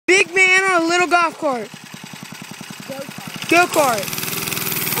golf cart. Go-Kart. Go-Kart.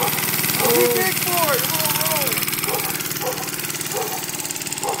 Too big for it.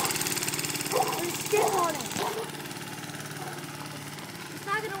 There's skip on it. It's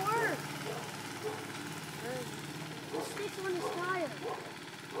not gonna work. The stick's on his tire.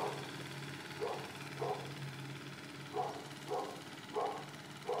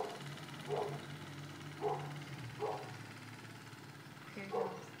 Here it goes.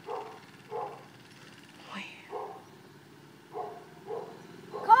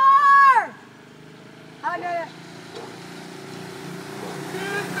 Car! Oh, no, no.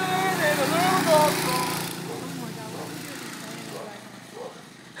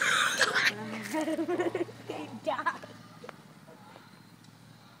 He died.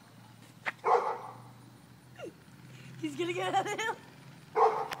 He's gonna get out of him.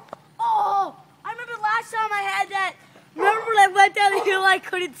 Oh! I remember last time I had that. Remember when I went down the hill I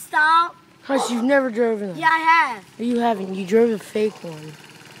couldn't stop? Hush, you've never driven them. Yeah, I have. No, you haven't. You drove a fake one.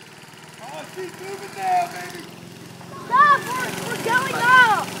 Oh, she's moving now, baby. Stop! We're going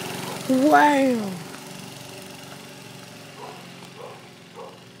up! Wow.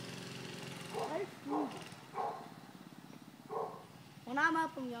 When I'm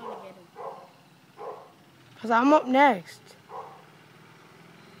up, I'm going to get him. Because I'm up next. No,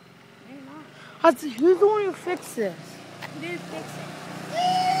 you're not. Who's the one who fixed this? You didn't fix it.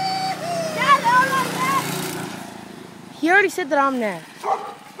 Dad, I'm next! He already said that I'm next.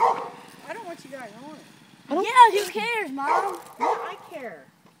 I don't want you guys on it. I don't Yeah, who cares, Mom? Yeah, I care.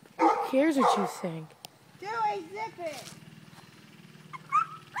 Who cares what you think? Joey, zip it.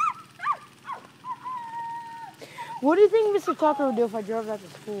 What do you think Mr. Tucker would do if I drove that to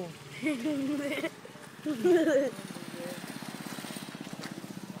school? All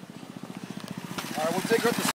right, we'll take her up the